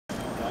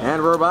And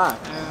we're back.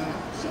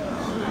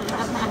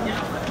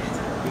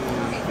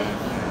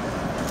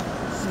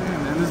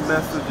 And it's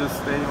best to just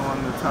stay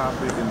on the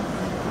topic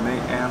and they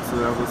answer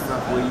the other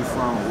stuff. Where you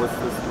from? What's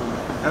this?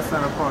 That's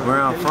not a part of Where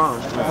the I'm case. from.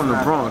 I'm from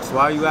the Bronx.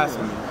 Why are you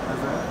asking me?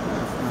 That's not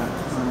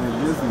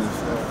business.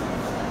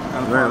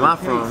 Where am I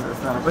from?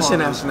 What's your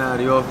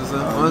nationality, officer?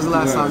 When was the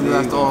last time you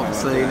asked the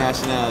officer your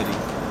nationality?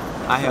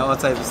 I hear all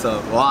type of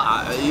stuff. Well,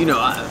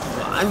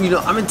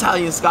 I'm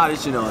Italian,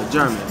 Scottish,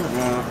 German.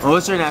 Well,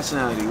 what's your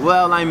nationality?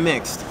 Well, I'm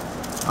mixed.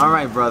 All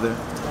right, brother.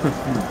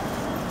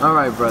 All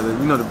right, brother.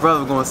 The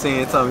brother gonna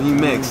say and tell me he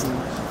mixed.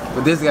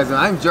 But this guy's going,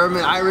 I'm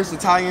German, Irish,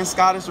 Italian,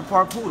 Scottish, or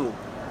part poodle. You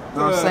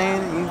know what I'm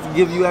saying? He can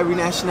give you every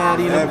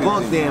nationality in the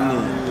book, damn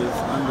near. It's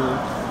under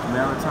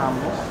maritime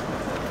law.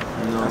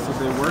 That's what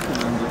they're working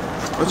under.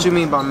 What you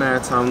mean by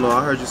maritime law?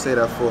 I heard you say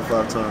that 4 or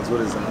 5 times. What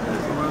is that?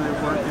 Well,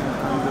 they're working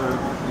under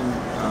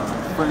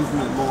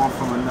infringement law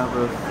from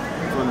another,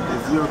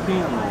 it's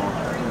European law.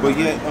 But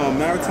yet,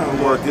 maritime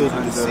law deals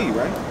with the sea,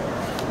 right?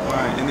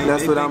 Right. And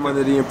that's what I'm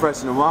under the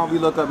impression of. Why don't we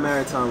look up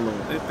maritime law?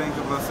 They think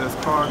of us as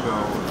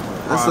cargo.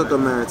 Let's look up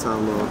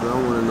maritime law, because I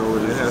want to know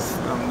what it is. It has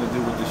something to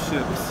do with the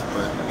ships,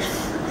 but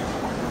it's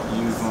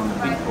used on the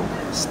people.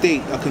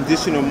 State, a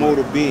condition or mode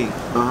of being,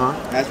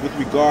 as with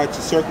regard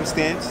to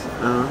circumstance,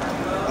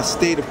 a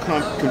state of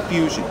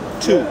confusion.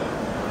 2,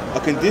 a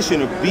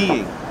condition of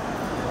being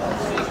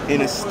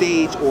in a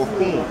stage or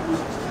form,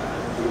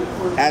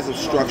 as of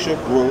structure,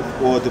 growth,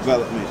 or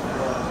development.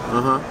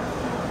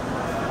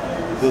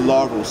 The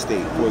larval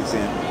state, for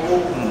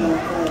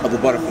example, of a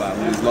butterfly,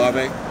 when it's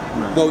larvae.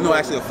 Well, no,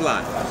 actually a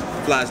fly.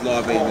 Flies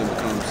larvae and then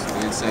becomes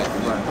the insect.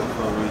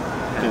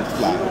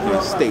 Fly,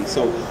 state.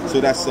 So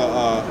that's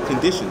a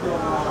condition.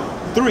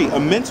 3, a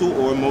mental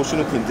or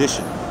emotional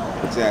condition.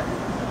 Exactly.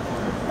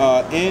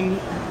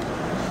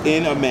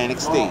 In a manic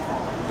state.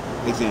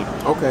 Example.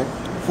 Okay.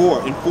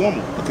 4,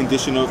 informal, a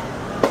condition of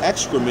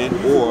excrement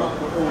or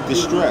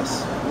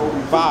distress.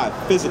 5,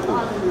 physical,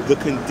 the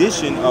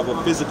condition of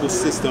a physical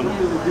system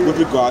with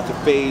regard to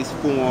phase,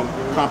 form,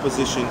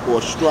 composition,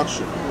 or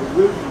structure.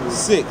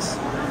 6,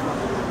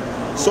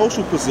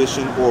 social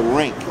position or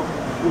rank.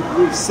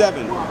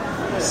 7,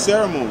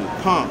 ceremony,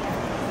 pomp.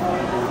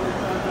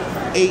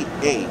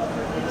 8a,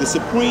 the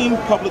supreme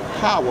public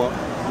power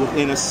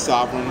within a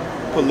sovereign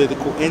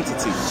political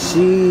entity.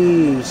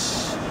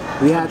 Sheesh.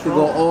 We have to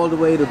go all the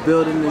way to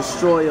build and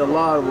destroy a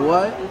law of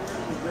what?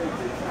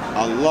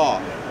 Allah.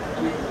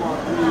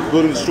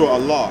 Build and destroy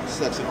Allah,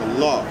 section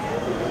Allah.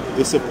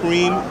 The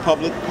supreme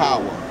public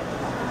power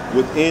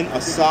within a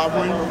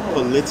sovereign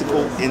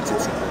political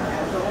entity.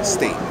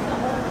 State.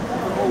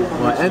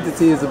 Well,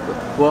 entity is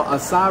a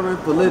sovereign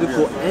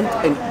political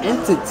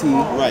entity.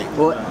 Right.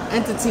 Well,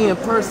 entity and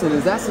person,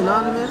 is that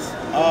synonymous?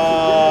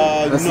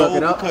 No,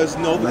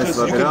 because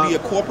you can be a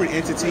corporate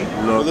entity.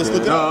 Let's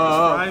look it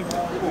up.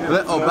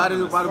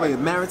 By the way,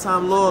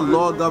 maritime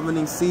law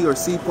governing sea or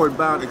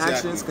seaport-bound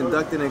actions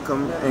conducted in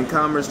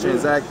commerce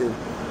transacted.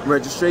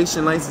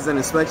 Registration, license, and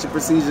inspection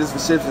procedures for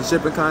ships and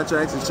shipping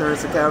contracts,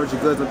 insurance and carriage of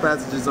goods and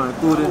passages are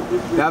included.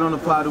 That don't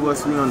apply to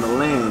us. We on the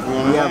land.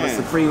 We have a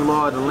supreme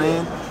law of the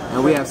land,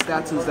 and we have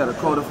statutes that are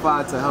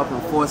codified to help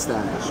enforce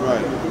that. That's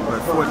right.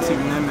 But 14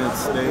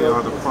 amendments, they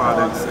are the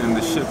products and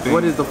the shipping.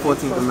 What is the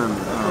 14th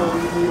Amendment?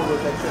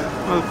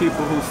 Well, the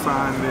people who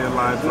sign their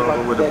lives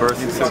over with a birth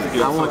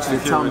certificate. I want you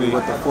to tell me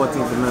what the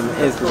 14th Amendment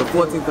is, because the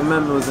 14th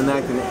Amendment was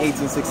enacted in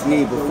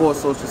 1868 before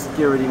Social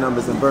Security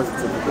numbers and birth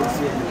certificates.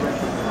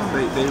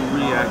 They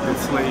reacted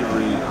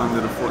slavery under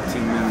the 14th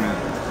Amendment.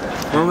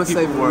 When was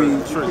slavery?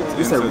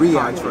 You said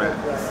reacted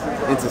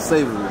into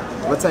slavery.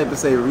 What type of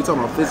slavery? You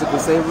talking about physical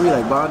slavery,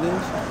 like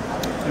bondage?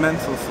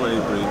 Mental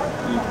slavery.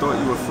 You thought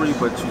you were free,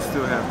 but you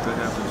still have to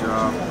have a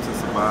job to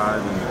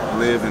survive and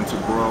live and to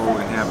grow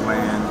and have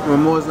land.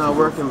 When Moor's not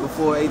working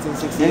before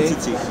 1868?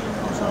 Entity.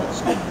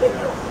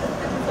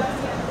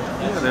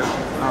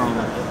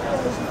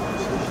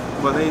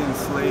 Well, they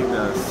enslaved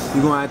us.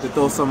 You're gonna have to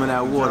throw some of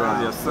that water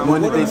out.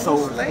 When did they so?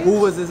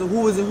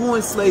 Who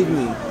enslaved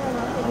me?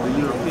 The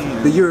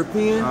Europeans. The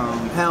European?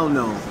 Hell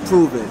no.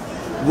 Prove it.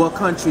 What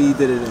country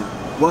did it in?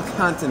 What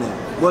continent?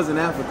 It wasn't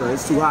Africa.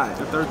 It's too high.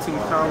 The 13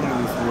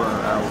 colonies were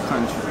our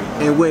country.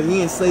 And when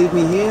he enslaved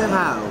me here,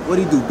 how? What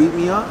did he do? Beat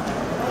me up?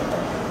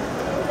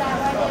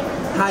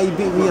 How he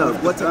beat me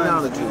up? What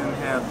technology? Didn't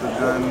have the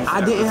guns. I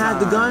didn't have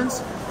the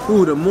guns?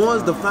 Who, the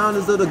Moors, the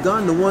founders of the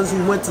gun, the ones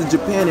who went to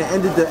Japan and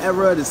ended the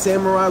era of the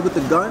samurai with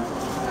the gun?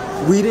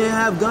 We didn't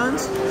have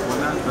guns? Well,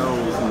 not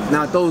those.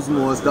 Not those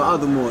Moors, the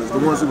other Moors, the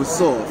ones who were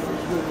soft.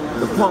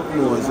 The punk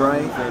Moors,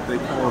 right? That they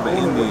call the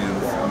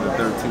Indians in the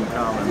 13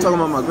 colonies. Talking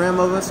about my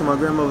grandmother, so my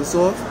grandmother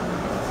soft?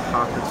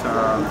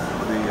 Hakachas,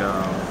 the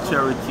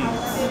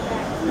Cherokees.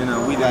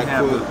 We didn't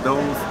have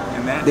those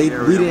in that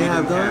area. We didn't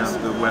have guns?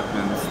 Have the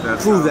weapons.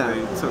 That's prove how that.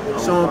 They took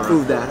Show over. them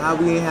prove that. How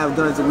we didn't have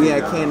guns and we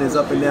had cannons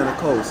up and down the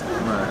coast.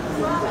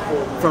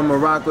 Right. From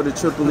Morocco to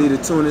Tripoli to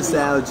Tunis to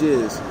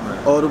Algiers.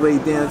 Right. All the way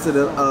down to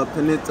the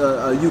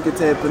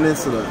Yucatan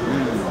Peninsula.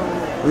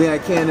 We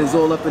had cannons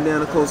all up and down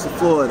the coast of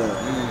Florida.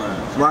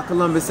 Why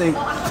Columbus ain't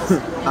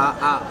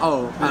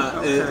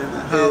How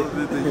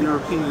did the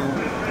European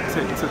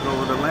took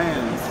over the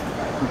lands?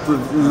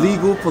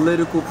 Legal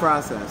political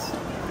process.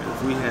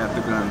 If we have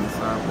the guns,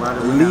 why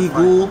do we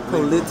Legal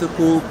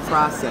political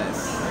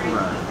process.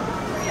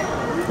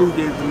 Right. Who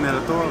gave them that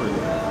authority?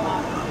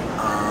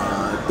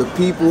 The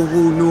people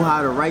who knew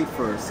how to write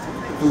first.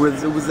 Who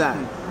was that?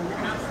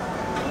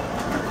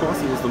 Of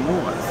course, it was the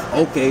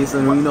Moors. Okay, so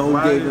we know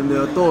who gave them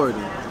the authority.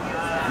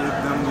 Give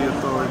them the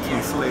authority to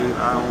enslave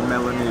our own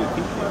melanated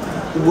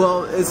people.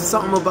 Well, it's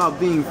something about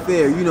being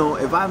fair. You know,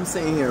 if I'm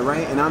sitting here,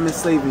 right, and I'm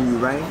enslaving you,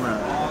 right?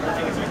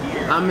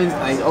 I'm in,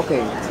 like,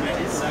 okay,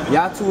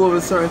 y'all two are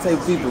a certain type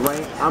of people,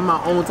 right? I'm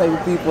my own type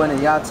of people, and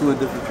then y'all two are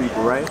different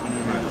people, right?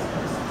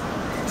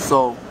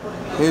 So,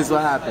 here's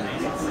what happened.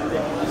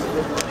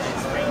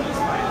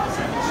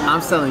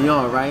 I'm selling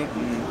y'all, right?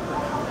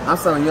 I'm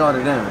selling y'all to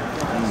them.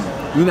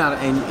 You not,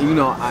 and you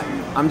know,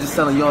 I'm just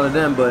selling y'all to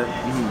them, but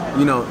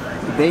you know,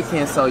 they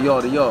can't sell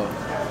y'all to y'all.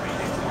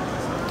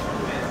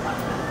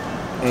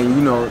 And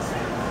you know,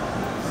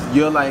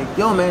 you're like,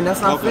 yo, man,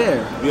 that's not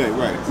fair. Yeah,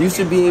 right. You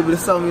should be able to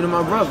sell me to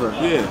my brother.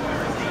 Yeah.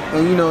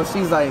 And you know,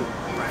 she's like,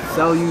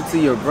 sell you to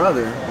your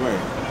brother.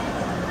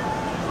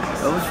 Right.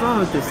 So what's wrong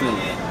with this thing?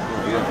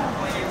 Yeah.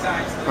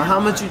 But how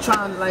much you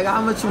trying? Like,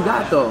 how much you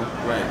got though?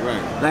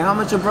 Right. Like, how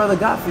much your brother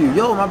got for you?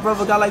 Yo, my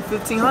brother got like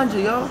 1,500,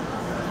 yo.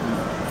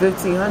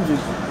 1,500.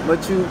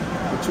 But you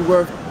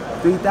worth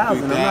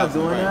 3,000. I'm not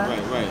doing that.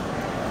 Right.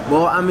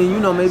 Well, I mean, you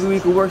know, maybe we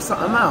could work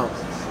something out.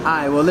 All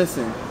right. Well,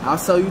 listen. I'll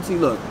sell you to you.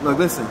 Look.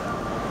 Listen.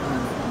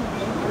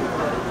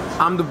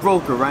 I'm the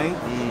broker, right?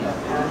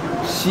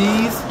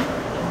 She's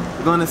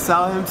gonna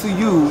sell him to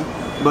you,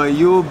 but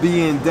you'll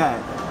be in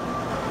debt.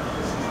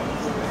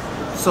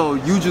 So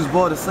you just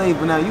bought a slave,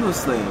 but now you a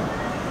slave.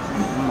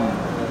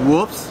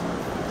 Whoops.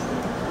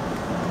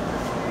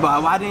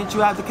 But why didn't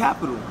you have the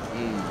capital?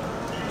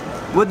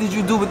 What did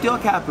you do with your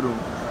capital?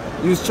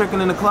 You was tricking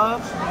in the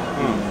club?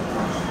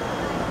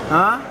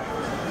 Huh?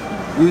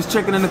 You was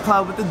tricking in the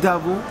club with the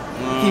devil.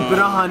 Keep it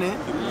 100.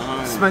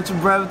 Spent your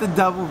bread with the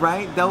devil,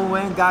 right? Devil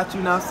went and got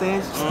you, know what I'm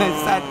saying?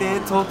 Sat there,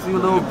 talked to you a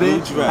little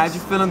bit. Had you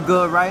feeling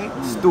good, right?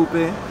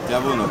 Stupid.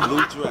 Devil in a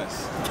blue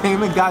dress.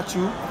 Came and got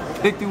you.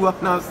 Picked you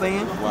up, know what I'm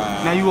saying?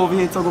 Wow. Now you over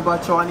here talking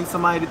about, yo, I need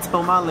somebody to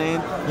till my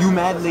land. You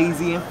mad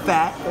lazy and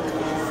fat.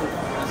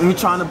 And you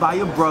trying to buy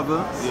your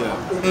brother.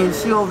 Yeah. And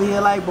she over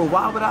here like, but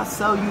why would I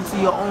sell you to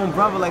your own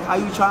brother? Like, how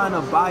you trying to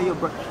buy your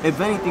brother?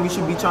 If anything, you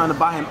should be trying to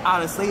buy him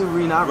out of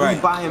slavery, not really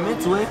buy him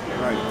into it.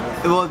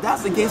 Right. Well, if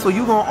that's the case, well,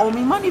 you gonna owe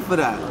me money for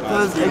that.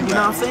 Because, you know what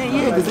I'm saying?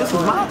 Yeah, because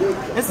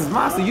this is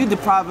mine. So you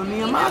depriving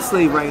me of my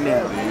slave right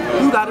now.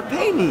 You gotta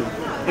pay me.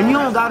 And you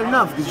don't got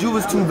enough because you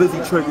was too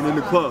busy tricking in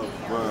the club.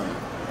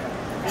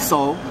 Right.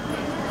 So,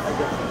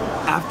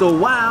 after a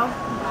while,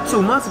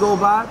 2 months go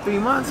by, 3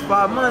 months,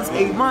 5 months,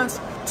 8 months,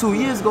 2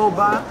 years go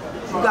by,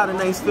 you got a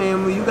nice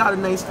family,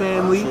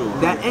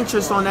 that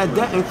interest on that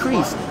debt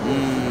increased.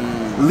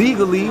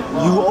 Legally, you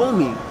owe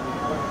me.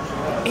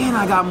 And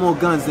I got more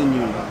guns than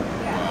you.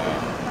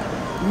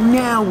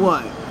 Now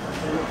what?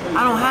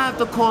 I don't have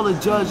to call a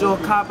judge or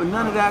a cop or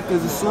none of that,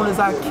 because as soon as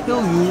I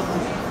kill you,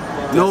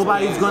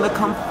 nobody's gonna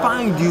come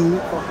find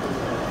you,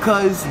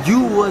 because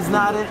you was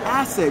not an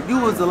asset. You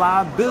was a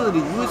liability.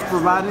 You was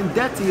providing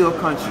debt to your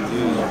country.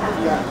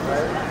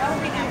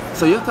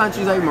 So your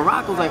country's like,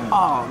 Morocco's like,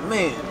 oh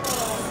man,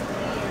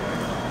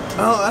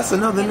 oh, that's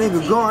another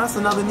nigga gone. That's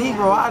another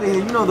Negro out of here.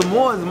 You know, the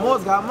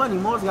Moors got money.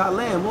 Moors got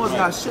land. Moors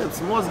got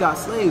ships. Moors got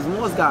slaves.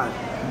 Moors got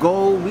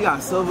gold. We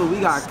got silver. We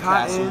got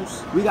cotton.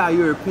 We got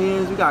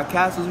Europeans. We got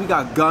castles. We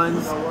got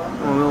guns.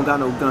 Oh, we don't got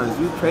no guns.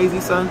 You crazy,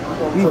 son?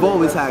 We've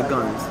always had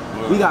guns.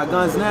 We got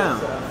guns now.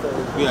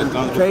 We had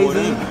guns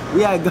crazy.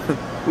 We had guns.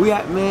 We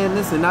had, man,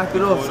 listen, knock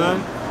it off,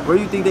 son. Where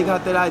do you think they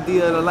got that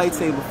idea of the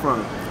lightsaber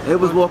from? They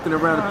was walking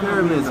around the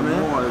pyramids,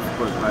 man.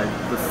 But like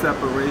the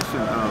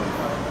separation of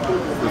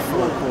the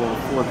so-called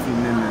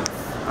 14 minutes,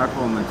 I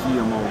call them a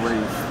GMO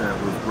race that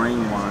was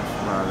brainwashed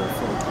by the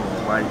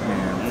so-called white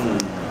man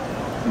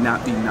to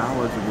not be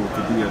knowledgeable,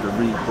 to be able to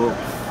read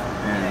books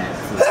and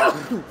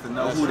to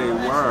know who they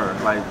were.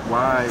 Like,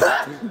 why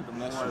the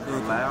Moors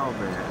allow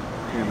that,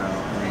 you know?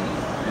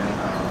 And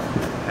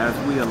as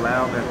we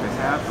allow that to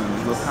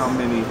happen, look how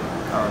many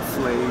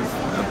slaves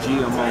of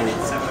GMO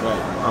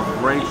of a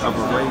race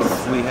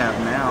we have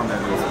now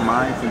that is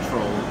mind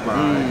controlled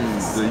by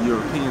the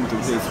European through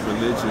his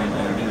religion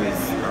and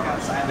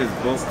his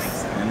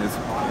books and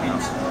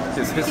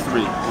his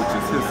history, which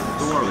is his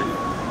story.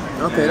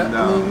 Okay, and, I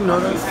mean, you know,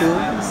 that's cool.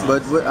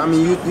 But I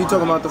mean, you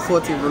talking about the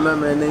 14th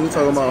Amendment, and then you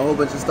talking about a whole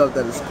bunch of stuff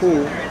that is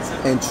cool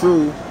and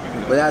true,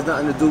 but it has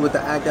nothing to do with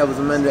the act that was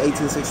amended in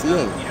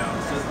 1868.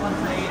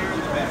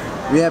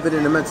 We have it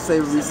in the Mental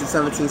Slavery since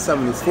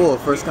 1774,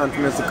 First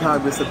Continental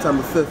Congress,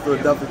 September 5th,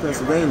 Philadelphia,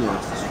 Pennsylvania.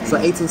 So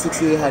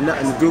 1868 had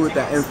nothing to do with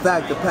that. In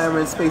fact, the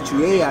Parents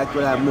Patriot Act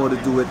would have more to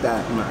do with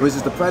that, which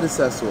is the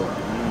predecessor.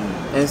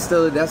 And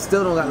still, that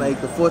still don't got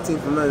like the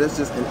 14th Amendment. That's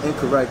just an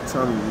incorrect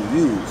term to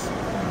use.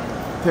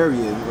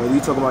 Period. When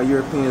you talk about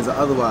Europeans or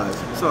otherwise.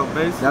 So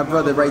basically, that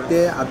brother right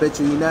there, I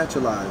bet you he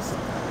naturalized.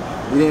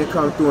 You didn't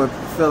come through and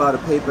fill out a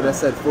paper that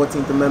said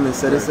 14th Amendment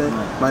citizen.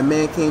 My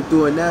man came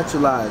through and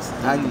naturalized.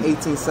 Act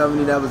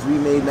 1870 that was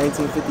remade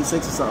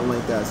 1956 or something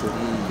like that. So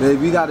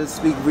we got to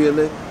speak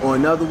really. Or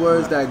in other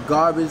words, that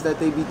garbage that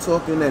they be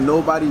talking that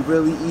nobody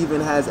really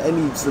even has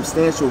any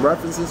substantial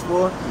references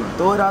for,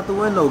 throw it out the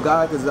window,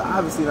 God, because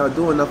obviously not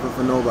doing nothing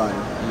for nobody.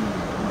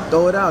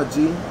 Throw it out,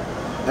 G.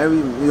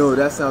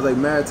 That sounds like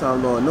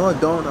maritime law. No, it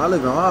don't. I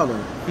live in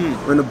Harlem.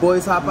 When the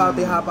boys hop out,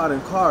 they hop out in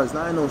cars.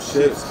 Not in no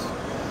ships.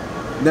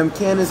 Them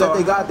cannons that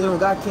they don't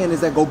got cannons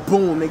that go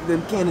boom.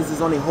 Them cannons is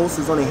on their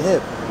holsters on their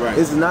hip. Right.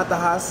 This is not the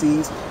high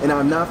seas, and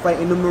I'm not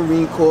fighting the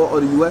Marine Corps or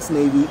the U.S.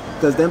 Navy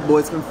because them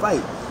boys can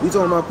fight. We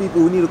talking about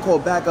people who need to call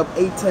back up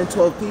 8, 10,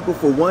 12 people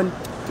for one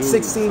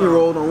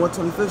 16-year-old on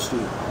 125th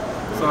Street.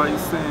 So are you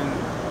saying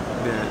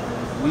that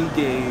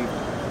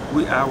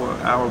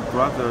our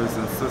brothers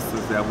and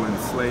sisters that were in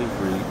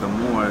slavery, the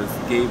Moors,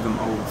 gave them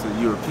over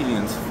to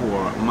Europeans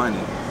for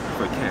money,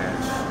 for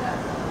cash?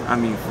 I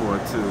mean,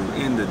 to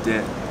end the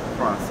debt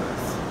process.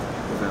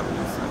 Is that what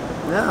you're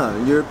saying? Yeah,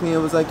 the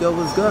European was like, yo,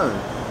 what's good?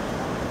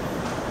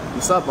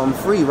 What's up? I'm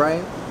free,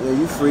 right? Yeah,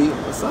 you free.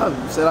 What's up?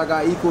 You said I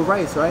got equal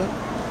rights, right?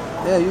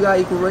 Yeah, you got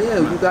equal rights. Yeah,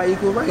 you got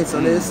equal rights.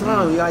 Under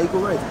Islam, you got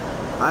equal rights.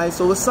 Alright,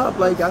 so what's up?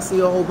 Like, I see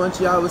a whole bunch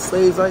of y'all with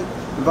slaves, like,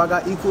 if I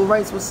got equal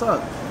rights, what's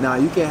up? Nah,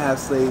 you can't have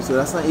slaves, so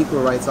that's not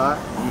equal rights, alright?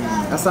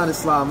 That's not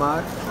Islam,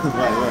 alright?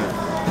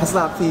 Right. That's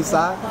not peace,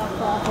 alright?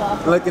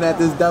 Looking at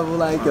this devil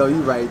like, yo,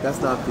 you right, that's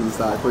not peace,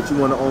 alright? But you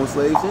want to own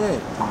slaves? Yeah.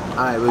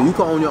 Alright, well, you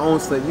can own your own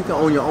slave, you can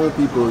own your own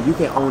people, you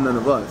can't own none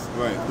of us.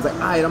 Right. It's like,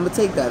 alright, I'm gonna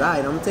take that,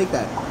 alright, I'm gonna take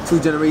that. 2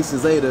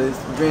 generations later, his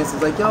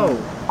grandson's like, yo,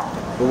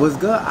 but what's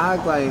good? I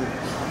like,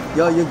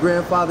 yo, your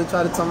grandfather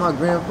tried to tell my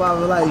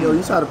grandfather, like, yo,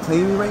 you try to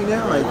play me right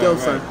now? Like, yo,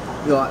 son,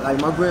 yo, like,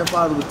 my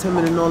grandfather was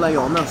timid and all, like,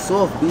 yo, I'm not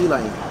soft, B,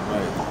 like,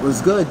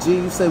 what's good, G?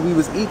 You said we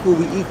was equal,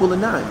 we equal or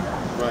not?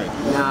 Right.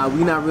 Nah,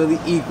 we not really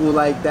equal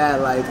like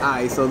that. Like,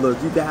 alright, so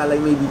look, you can have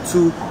like maybe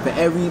 2 for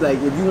every, like,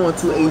 if you want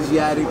 2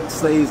 Asiatic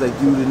slaves, like,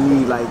 you would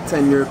need like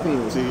 10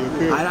 Europeans. 10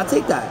 Europeans. Alright, I'll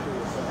take that.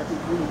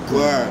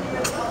 Word.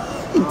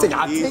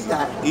 I'll take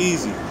that.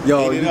 Easy.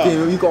 Yo, you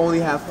can only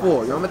have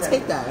 4. Yo, I'm gonna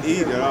take that.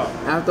 Eat it up.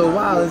 After a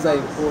while, it's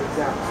like,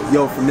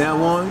 yo, from now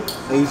on,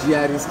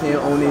 Asiatics can't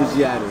own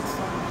Asiatics.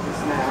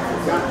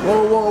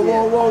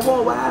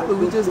 Whoa, what happened?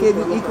 We just gave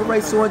you equal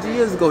rights 200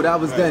 years ago. That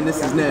was then,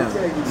 this is now.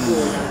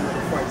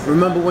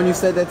 Remember when you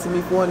said that to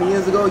me 400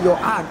 years ago? Yo,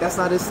 that's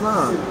not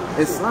Islam.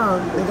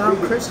 Islam, nigga, I'm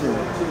Christian.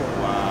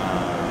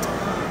 Wow.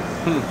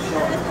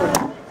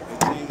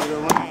 Change it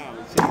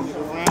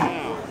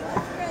around.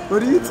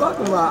 What are you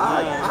talking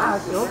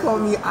about? Don't call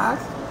me Ak.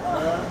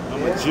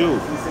 I'm a Jew.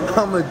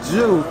 I'm a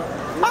Jew.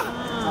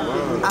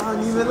 I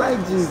don't even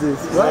like Jesus.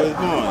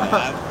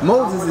 What?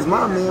 Moses is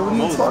my man. What are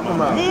you talking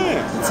about?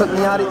 He took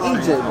me out of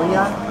Egypt.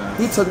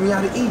 He took me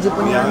out of Egypt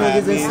when y'all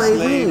niggas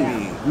enslaved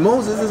me.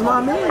 Moses is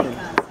my man.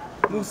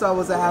 Musa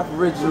was a half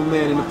original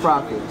man in the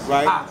prophets.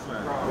 Right. You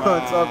know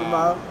what I'm talking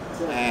about?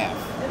 Half.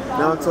 You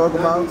know what I'm talking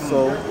about?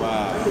 So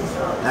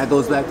that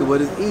goes back to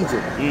what is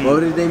Egypt.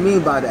 What did they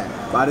mean by that?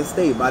 By the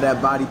state, by that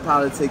body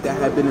politic that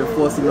had been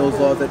enforcing those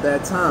laws at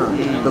that time.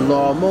 The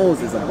law of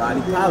Moses, a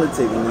body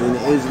politic in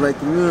the Israelite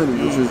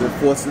community, which was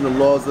enforcing the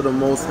laws of the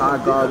Most High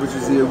God, which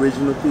was the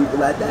original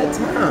people at that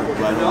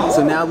time.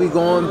 So now we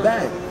going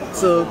back.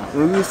 So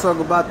when we talk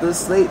about the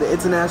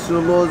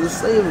international laws of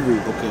slavery,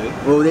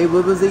 well,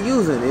 what was they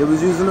using? They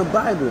was using the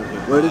Bible.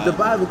 Where did the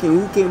Bible came?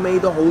 Who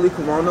made the Holy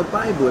Quran the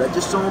Bible? That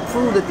just don't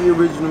prove that the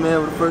original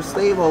man were the first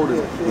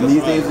slaveholders. And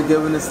these names are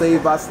given to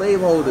slaves by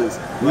slaveholders,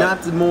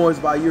 not the Moors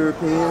by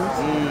Europeans.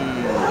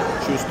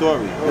 True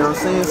story. You know what I'm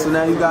saying? So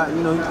now you got,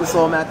 it's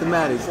all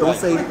mathematics. Don't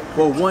say,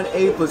 well,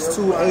 1A plus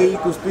 2A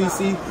equals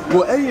 3C.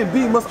 Well, A and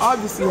B must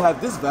obviously have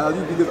this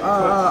value because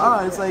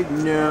It's like,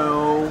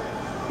 no.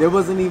 There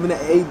wasn't even an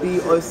A, B,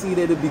 or C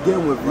there to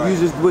begin with. You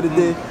just would have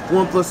did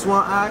 1 plus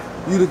 1,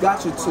 you'd have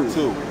got your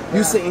 2.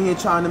 You sitting here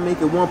trying to make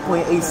it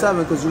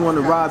 1.87 because you want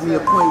to rob me a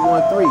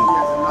 0.13.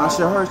 I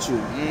should hurt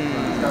you.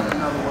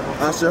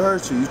 I should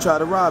hurt you. You try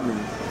to rob me.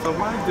 So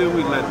why did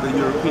we let the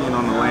European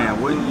on the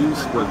land? What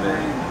use were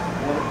they?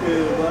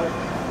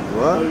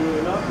 What?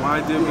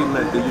 Why did we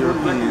let the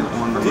European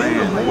on the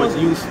land? What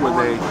use were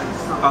they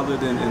other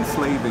than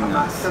enslaving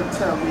us?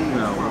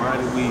 Why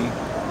did we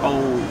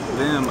owe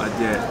them a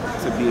debt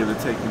to be able to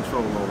take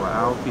control over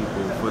our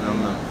people, for them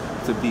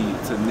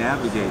to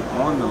navigate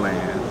on the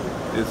land,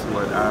 is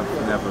what I've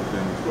never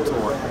been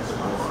taught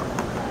or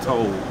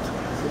told.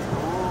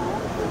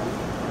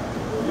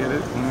 Get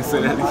it? Let me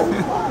say that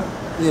again.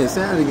 Yeah,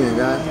 say that again,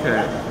 guys.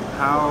 Okay.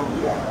 How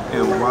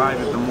and why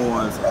did the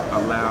Moors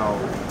allow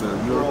the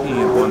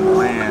European on the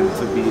land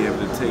to be able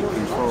to take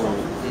control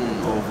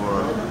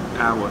over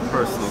our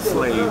personal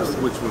slaves,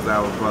 which was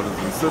our brothers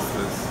and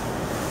sisters?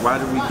 Why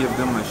did we give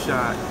them a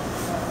shot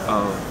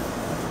of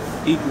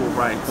equal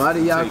rights? Why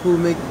did Yaqub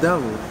make the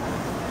devil?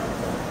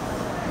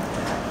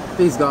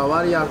 Peace, God.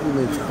 Why do Yakub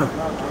make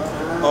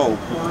Oh,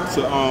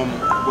 so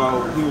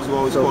well, he was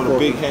always called a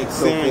big head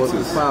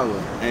scientist.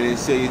 And then he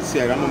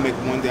said, I'm gonna make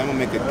one day, I'm gonna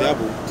make a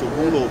devil to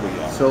rule over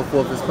y'all. Show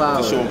forth his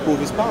power. To show and prove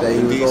his power. That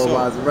he was all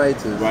wise and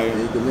righteous. Right.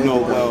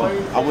 No, well,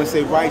 I wouldn't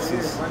say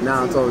righteous.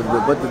 Nah, I'm talking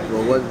about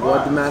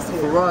what the Master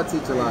Farad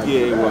teacher like.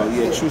 Yeah, well,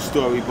 yeah, true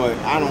story, but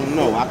I don't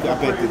know. I bet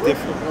they're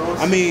different.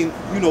 I mean,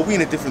 you know, we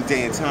in a different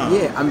day and time.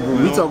 Yeah, I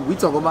mean, we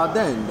talk about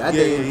then. That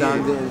day and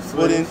time.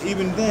 Well, then,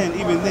 even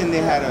then,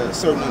 they had a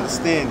certain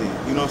understanding.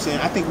 You know what I'm saying?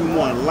 I think we're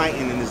more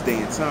enlightened in this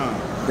day and time.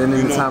 Than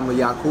in the time of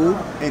Yakub?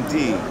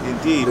 Indeed.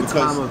 The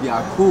time of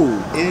Yakub.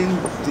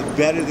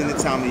 Better than the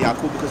time of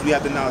Yakub because we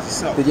have the knowledge of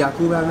self. Did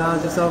Yakub have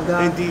knowledge of self,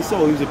 God? Indeed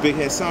so. He was a big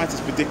head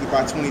scientist predicted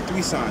by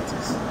 23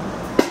 scientists.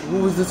 Who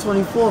was the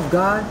 24th,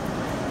 God?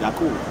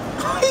 Yakub.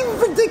 He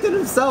predicted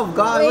himself,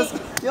 God.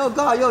 Yo,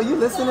 God, you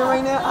listening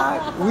right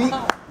now?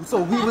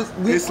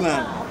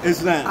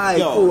 Islam.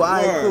 Alright, cool.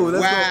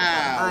 Let's go.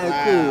 Alright,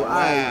 cool.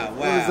 Wow. It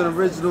was an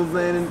original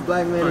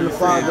black man in the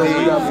fog. We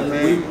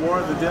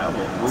were the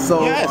devil.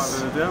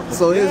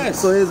 So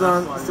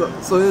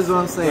here's what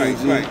I'm saying,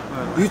 G. Right.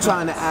 You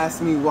trying to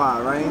ask me why,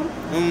 right?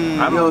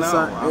 I don't know.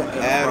 Son,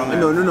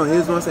 no.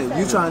 Here's what I'm saying.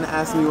 You trying to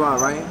ask me why,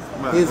 right?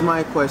 Here's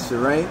my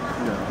question, right?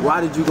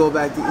 Why did you go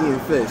back to eating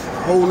fish?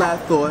 Hold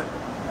that thought.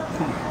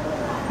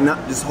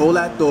 Just hold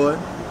that thought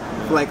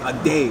for like a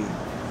day,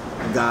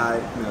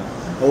 God.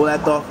 Hold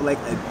that thought for like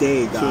a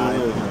day, God.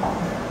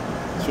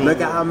 Look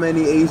at how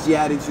many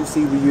Asiatics you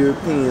see with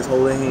Europeans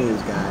holding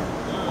hands,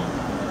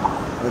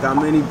 God. Look how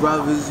many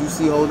brothers you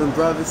see holding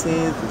brothers'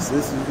 hands, and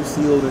sisters you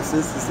see holding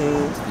sisters'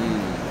 hands.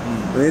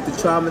 When it's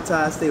the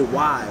traumatized state,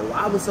 why?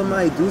 Why would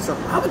somebody do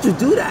something? Why would you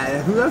do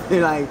that? You ever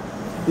been like,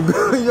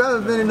 you ever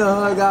been in the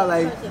hug out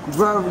like,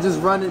 bro, just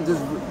running,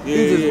 just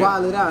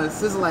wild it out, and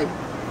sister like,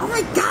 oh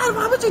my God,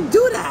 why would you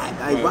do that?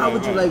 Like, why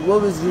would you, like,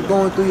 what was you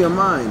going through your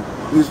mind?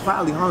 You was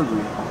probably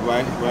hungry.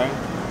 Right.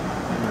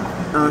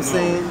 You know what I'm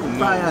saying? You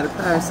probably had a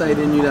parasite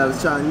in you that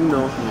was trying,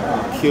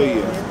 kill you.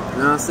 You know what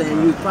I'm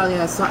saying? You probably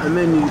had something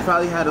in you. You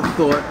probably had a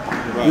thought.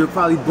 Right. You were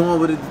probably born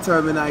with a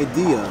determined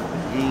idea.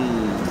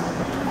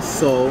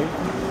 So,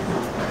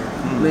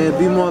 man,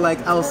 be more like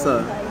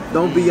Elsa.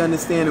 Don't be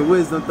understanding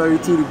wisdom,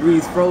 32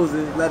 degrees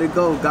frozen. Let it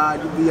go,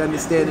 God. You be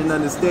understanding.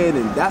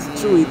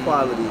 That's true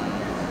equality.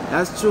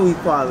 That's true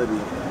equality.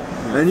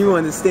 And you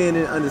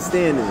understanding.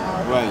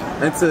 Right.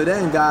 Until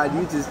then, God,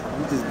 you just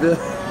build.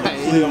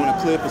 You on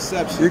a clear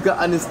perception. You can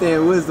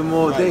understand wisdom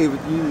all day, but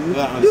you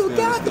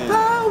got the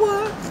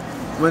power.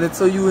 When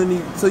until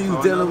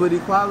you dealing with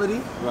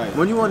equality, right.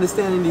 When you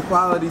understand an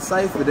equality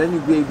cipher, then you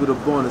be able to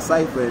born a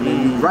cipher, and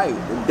then you right,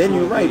 and then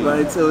you right. But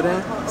until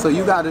then, so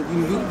you gotta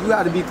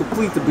be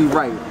complete to be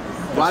right.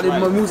 Why did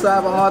Musa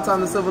have a hard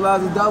time to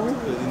civilize the devil?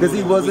 Because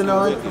he wasn't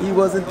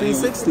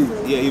 360.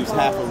 He was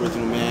half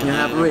original man,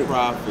 half a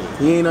prophet.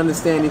 He ain't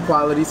understand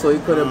equality, so he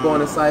couldn't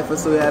born a cipher,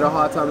 so he had a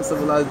hard time to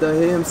civilize the devil.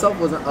 He himself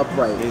wasn't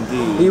upright.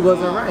 Indeed. He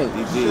wasn't right.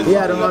 He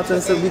had a hard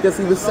time because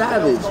he was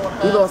savage.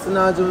 He lost the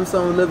knowledge of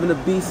himself and living a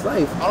beast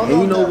life. And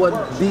you know what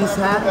beasts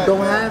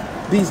don't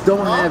have? Beasts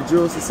don't have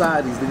jural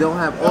societies. They don't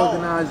have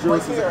organized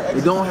jural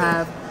societies. They don't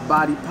have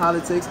body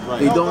politics.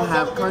 They don't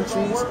have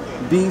countries.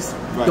 Beasts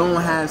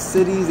don't have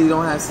cities. They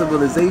don't have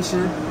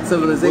civilization.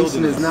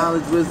 Civilization is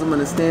knowledge, wisdom,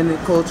 understanding,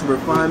 culture,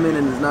 refinement,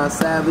 and is not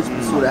savage.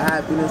 Pursuit of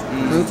happiness.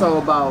 When we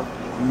talk about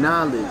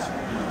knowledge,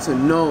 to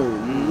know,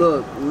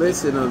 look,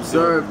 listen,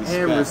 observe,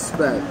 and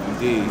respect.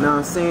 Indeed. You know what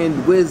I'm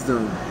saying?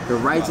 Wisdom, the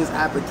righteous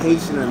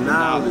application of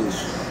knowledge.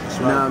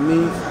 You know what I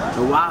mean?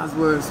 The wise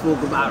words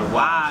spoke about a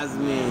wise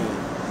man.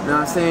 You know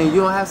what I'm saying?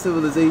 You don't have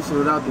civilization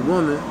without the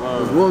woman.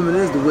 Because woman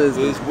is the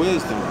wisdom. It's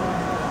wisdom.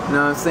 You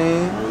know what I'm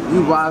saying?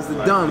 You wise the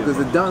dumb, because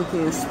the dumb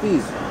can't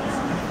speak.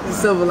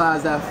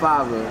 Civilize that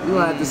father. You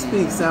don't have to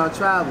speak, sound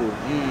travel.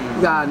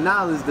 You gotta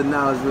acknowledge the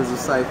knowledge wisdom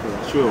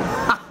cipher. True.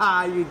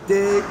 You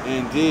dig?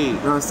 Indeed. You know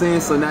what I'm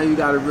saying? So now you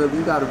gotta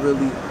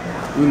really,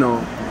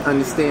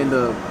 understand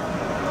the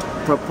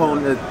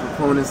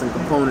proponents and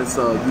components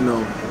of,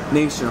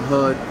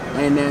 nationhood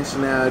and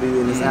nationality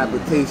and its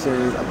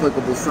applications,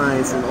 applicable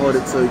science in order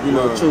to,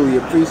 truly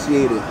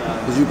appreciate it.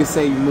 Because you can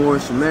say you're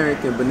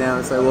Moorish-American, but now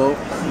it's like, well,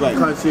 what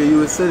country are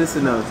you a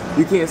citizen of?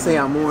 You can't say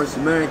I'm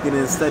Moorish-American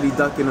and study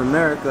ducking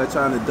America,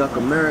 trying to duck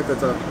America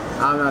to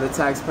I'm not a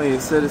tax-paying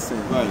citizen.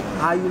 Right.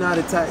 How you not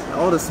a tax?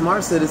 All the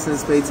smart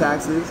citizens pay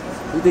taxes.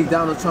 You think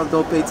Donald Trump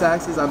don't pay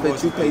taxes? I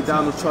bet you pay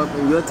Donald Trump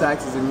in your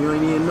taxes and you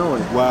ain't even know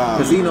it. Wow.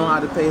 Because he know how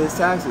to pay his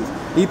taxes.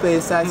 He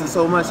pays his taxes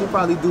so much, he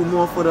probably do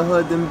more for the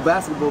hood than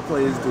basketball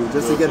players do,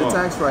 just to get a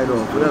tax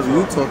write-off, whatever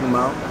you talking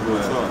about. You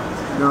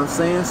know what I'm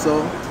saying?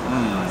 So,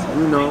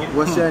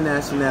 what's your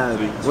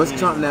nationality? What's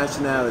Trump's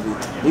nationality?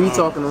 He be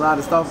talking a lot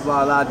of stuff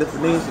about a lot of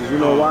different nations. You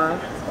know why?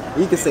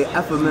 He can say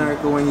F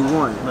America when he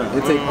wants.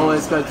 And take all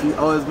his country,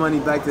 all his money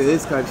back to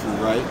his country.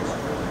 Right.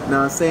 You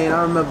know what I'm saying?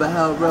 I remember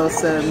how Rel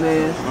said,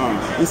 man,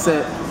 he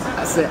said,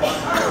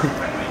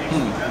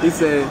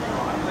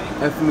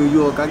 F New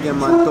York, I get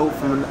my dope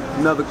from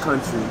another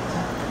country.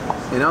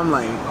 And I'm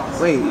like,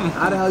 wait,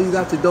 how the hell you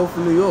got your dope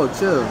from New York?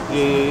 Chill.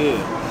 Yeah.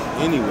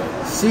 Anyway.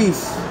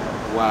 Sheesh.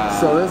 Wow.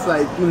 So it's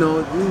like, you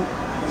know,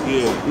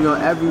 Yeah.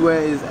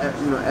 everywhere is,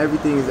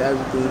 everything is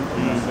everything,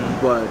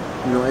 but,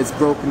 it's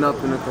broken up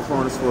into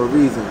components for a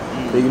reason.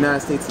 The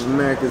United States of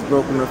America is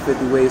broken up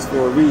 50 ways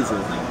for a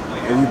reason.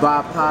 If you buy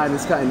a pie and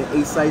it's cut into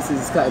 8 slices,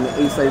 it's cut into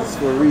 8 slices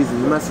for a reason.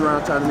 You mess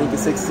around trying to make it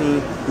 16,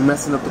 you're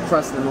messing up the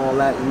crust and all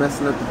that, you're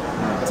messing up the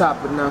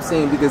top, but you know what I'm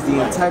saying? Because the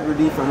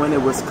integrity from when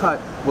it was cut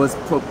was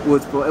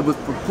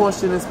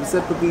proportionate,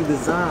 specifically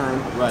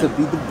designed to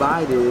be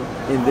divided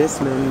in this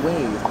many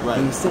ways.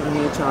 And you're sitting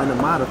here trying to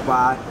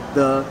modify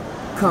the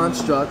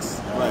constructs,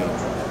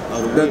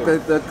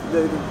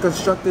 the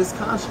constructor's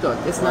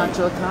construct. It's not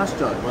your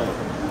construct.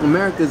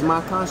 America is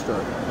my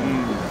construct.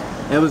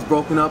 It was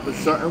broken up a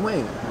certain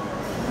way.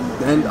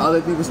 Then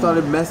other people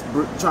started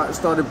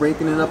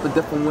breaking it up a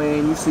different way,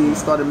 and you see, it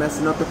started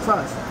messing up the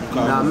crust.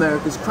 Now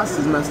America's crust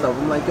is messed up.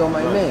 I'm like, yo,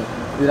 my man,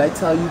 did I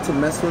tell you to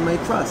mess with my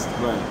crust?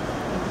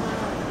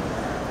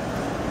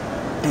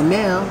 And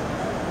now,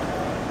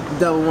 the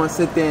devil wants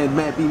to sit there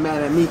and be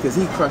mad at me because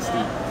he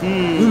crusty.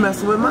 You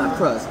messing with my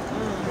crust.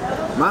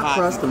 My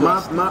crust and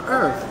my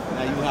earth.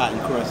 Now you hot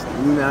and crusty.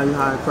 Now you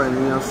hot and crusty,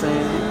 you know what I'm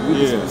saying?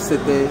 You just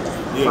sit there,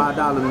 $5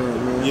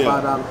 man,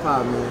 $5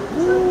 pie, man.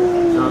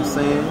 You know what I'm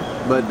saying?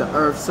 But the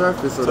earth's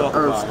surface or the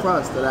earth's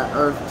crust or that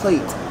earth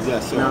plate.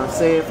 Yes, sir. You know what I'm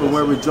saying? From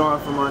where we're drawn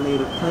from our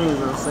native plains, you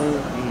know what I'm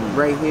saying?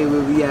 Right here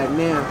where we at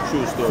now,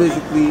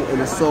 physically, in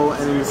the soul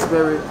and in the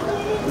spirit,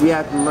 we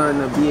have to learn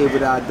to be able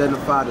to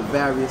identify the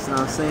various, you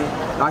know what I'm saying?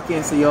 I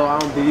can't say, yo, I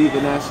don't believe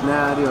in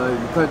nationality or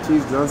in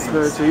countries, the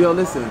unspiritual. Yo,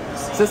 listen,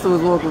 sister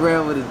was walking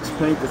around with a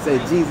drink that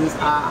said Jesus,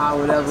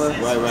 whatever,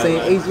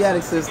 saying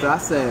Asiatic sister. I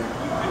said,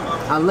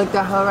 I looked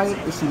at her, right,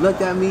 and she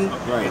looked at me,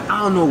 and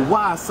I don't know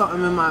why,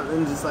 something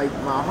in just like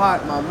my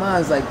heart, my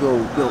mind's like, yo,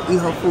 eat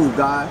her food,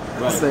 God.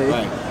 I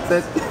said,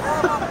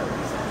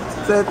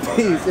 said,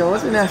 peace, yo,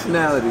 what's your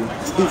nationality?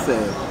 She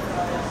said,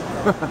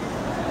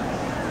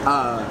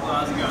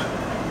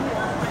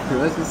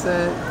 what she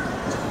said?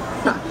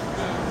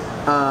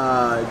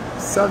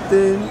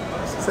 Something,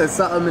 she said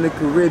something in the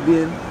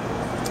Caribbean.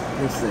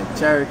 She said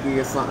Cherokee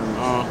or something.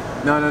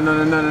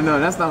 No,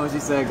 that's not what she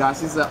said, guys.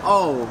 She said,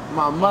 oh,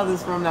 my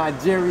mother's from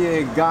Nigeria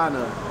and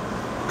Ghana.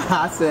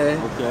 I said,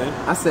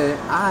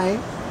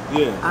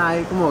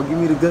 I come on, give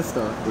me the good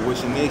stuff. But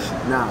what's your nation?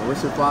 Nah,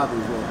 what's your father's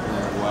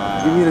name?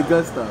 Wow. Give me the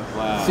good stuff.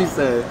 Wow. She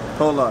said,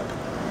 hold on.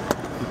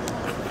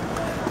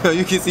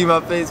 You can see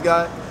my face,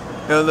 guy?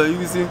 Yo, look, you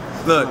can see?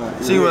 Look,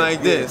 she went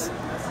like this.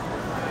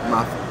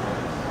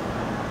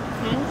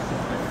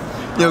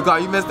 Yo,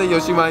 God, you messed up. Yo,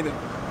 she went like this.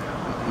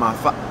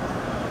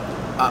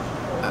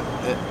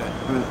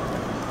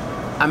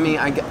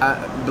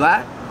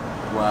 Black?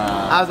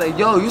 Wow. I was like,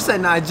 yo, you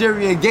said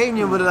Nigerian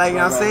Ghanaian, but like, you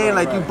know what I'm saying?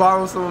 Like, you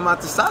borrowed some of my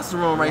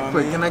testosterone right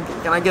quick. Can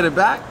I get it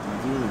back?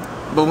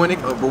 But when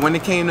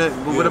it came to,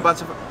 what about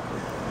your,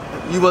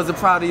 you wasn't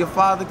proud of your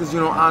father because you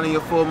don't honor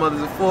your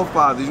foremothers and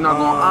forefathers. You're not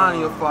going to honor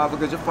your father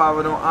because your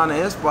father don't honor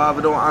his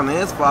father, don't honor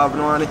his father,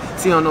 don't honor,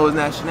 so you don't know his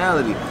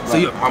nationality. So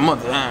you, my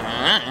mother,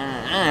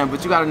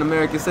 but you got an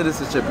American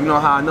citizenship. You know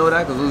how I know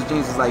that? Because those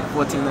jeans was like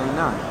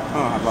 $14.99.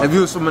 If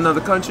you was from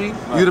another country,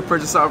 you'd have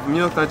purchased something from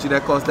your country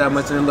that cost that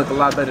much and it look a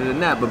lot better than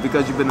that. But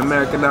because you've been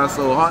Americanized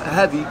so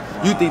heavy,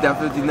 you think that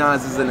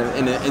 59s is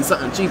in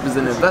something cheap is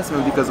an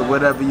investment because of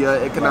whatever your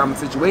economic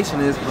situation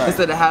is,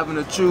 instead of having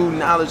a true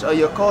knowledge of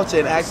your culture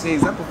and actually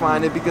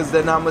exemplifying it, because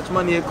then how much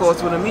money it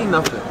costs wouldn't mean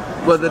nothing.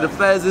 Whether the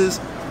fez is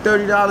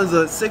 $30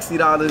 or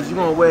 $60, you're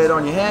gonna wear it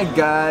on your head,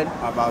 God.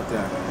 How about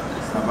that?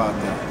 How about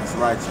that? It's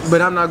righteous.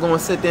 But I'm not gonna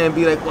sit there and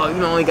be like, well,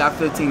 you only got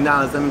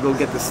 $15. Let me go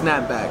get the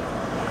snapback.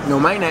 No,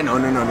 my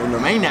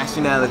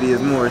nationality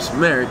is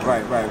Moorish-American.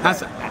 Right.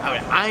 That's what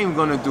I ain't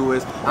gonna do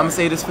is I'm gonna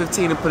say this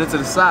 15 and put it to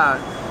the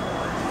side.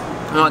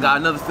 I got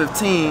another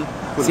 15.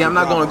 See, I'm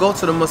not gonna go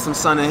to the Muslim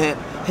son and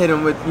hit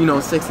him with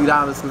 $60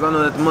 because I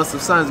know that the Muslim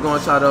son is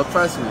gonna try to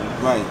oppress me.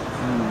 Right.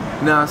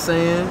 You know what I'm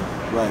saying?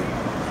 Right.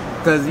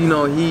 Because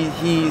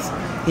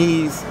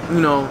he's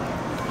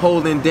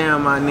holding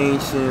down my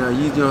nation, or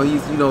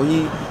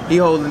he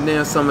holding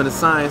down some of the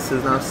sciences. You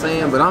know what I'm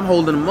saying? But I'm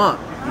holding them up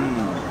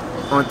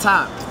on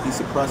top. He's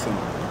suppressing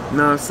them. You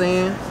know what I'm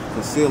saying?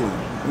 Concealing.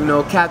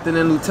 Captain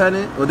and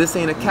lieutenant. Well, this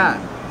ain't a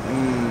cap.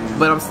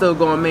 But I'm still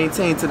going to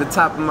maintain to the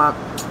top of my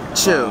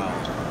chill.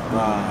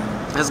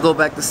 Right. Let's go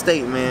back to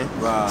state, man.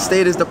 Right.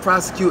 State is the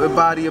prosecuted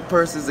body of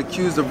persons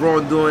accused of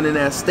wrongdoing in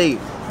that state.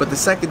 But the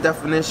second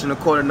definition,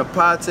 according to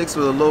politics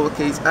with a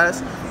lowercase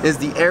s, is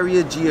the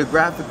area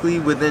geographically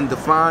within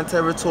defined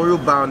territorial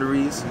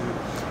boundaries.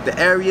 The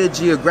area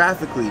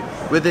geographically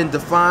within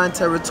defined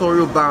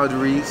territorial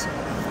boundaries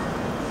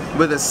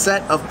with a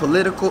set of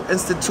political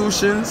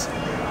institutions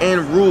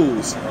and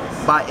rules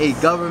by a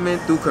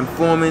government through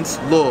conformance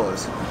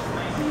laws.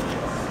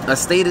 A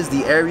state is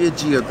the area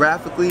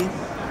geographically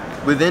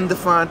within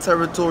defined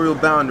territorial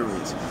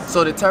boundaries.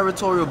 So the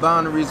territorial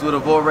boundaries would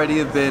have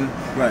already been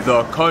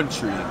the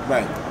country.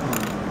 Right.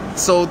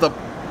 So the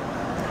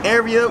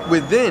area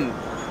within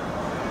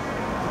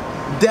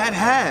that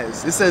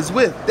has, it says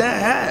with,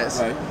 that has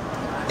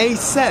A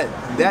set.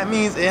 That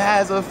means it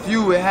has a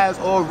few. It has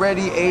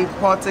already a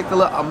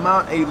particular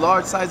amount, a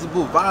large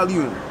sizable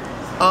volume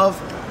of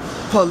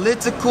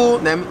political,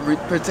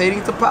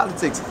 pertaining to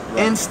politics,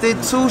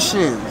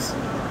 institutions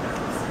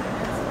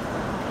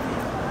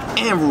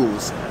and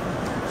rules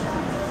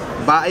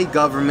by a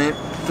government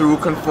through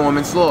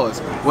conformance laws.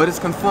 What is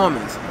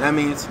conformance? That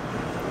means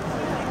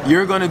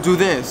you're gonna do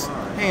this.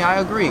 Hey, I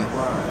agree.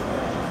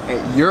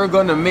 And you're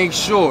gonna make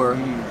sure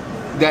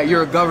that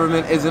your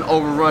government isn't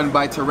overrun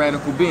by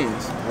tyrannical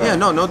beings. Right. Yeah,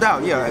 no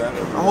doubt. Yeah,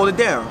 I'll hold it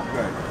down.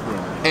 Right.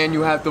 And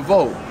you have to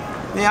vote.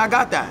 Yeah, I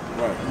got that.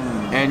 Right.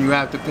 And you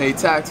have to pay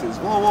taxes.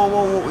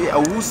 Whoa.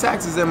 Yeah, whose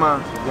taxes am I?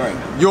 Right.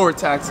 Your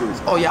taxes.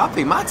 Oh yeah, I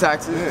pay my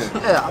taxes.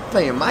 Yeah, I'm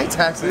paying my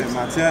taxes. Paying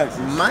my taxes.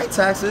 My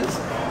taxes.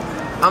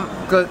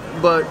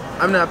 But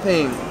I'm not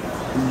paying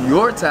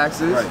your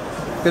taxes. Right.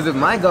 Because if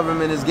my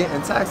government is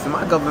getting taxed,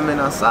 my government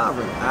is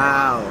sovereign.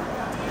 Ow.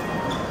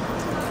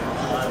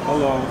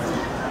 Hello.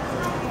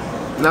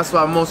 And that's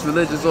why most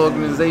religious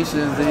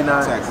organizations, they're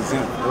not. Taxes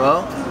in.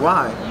 Well,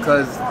 why?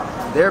 Because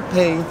they're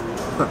paying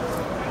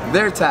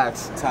their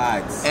tax.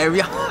 Tithes.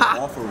 Every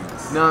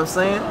offerings. You know what I'm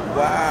saying?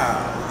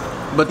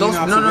 Wow. But those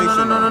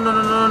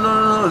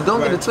no.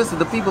 Don't get it twisted.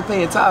 The people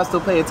paying tithes still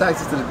paying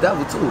taxes to the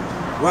devil too.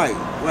 Right.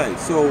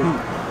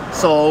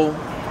 So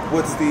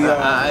what's the?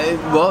 I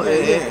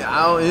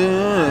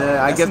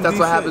guess that's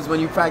what happens when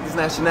you practice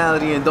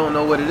nationality and don't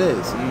know what it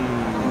is.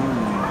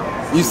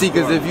 You see,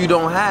 because if you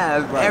don't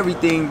have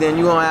everything, then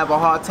you're going to have a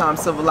hard time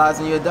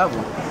civilizing your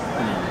devil.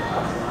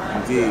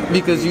 Indeed.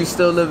 Because you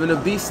still live in a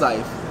beast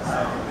life.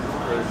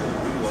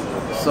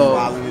 So,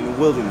 wilding in the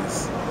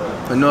wilderness.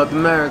 For North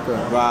America.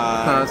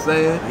 Right. You know what I'm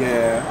saying?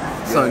 Yeah.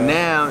 So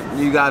now,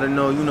 you got to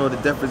know, the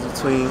difference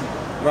between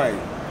what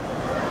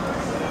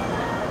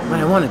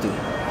I want to do.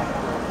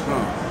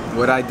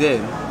 What I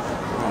did.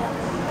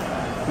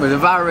 But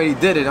if I already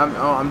did it,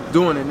 I'm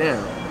doing it now.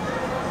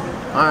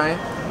 Alright,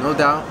 no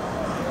doubt.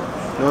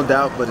 No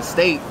doubt, but a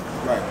state, you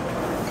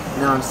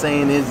know what I'm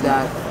saying, is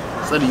that,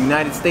 so the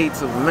United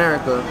States of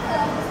America,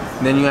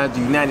 then you have the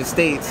United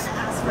States,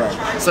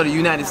 so the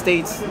United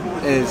States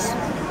is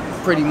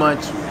pretty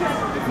much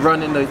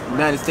running the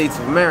United States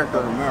of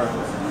America.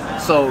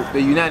 So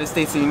the United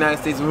States and the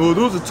United States,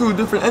 those are two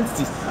different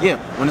entities. Yeah,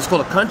 when it's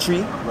called a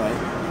country,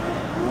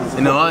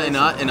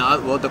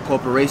 the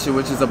corporation,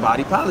 which is a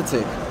body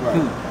politic.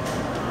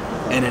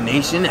 And a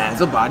nation has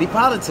a body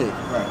politic.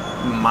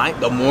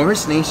 The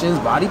Moorish nation's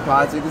body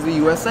politic is the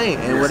USA,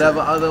 and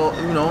whatever other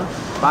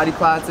body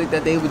politic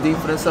that they would deem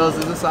for themselves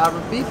as a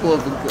sovereign people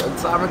of a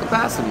sovereign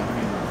capacity.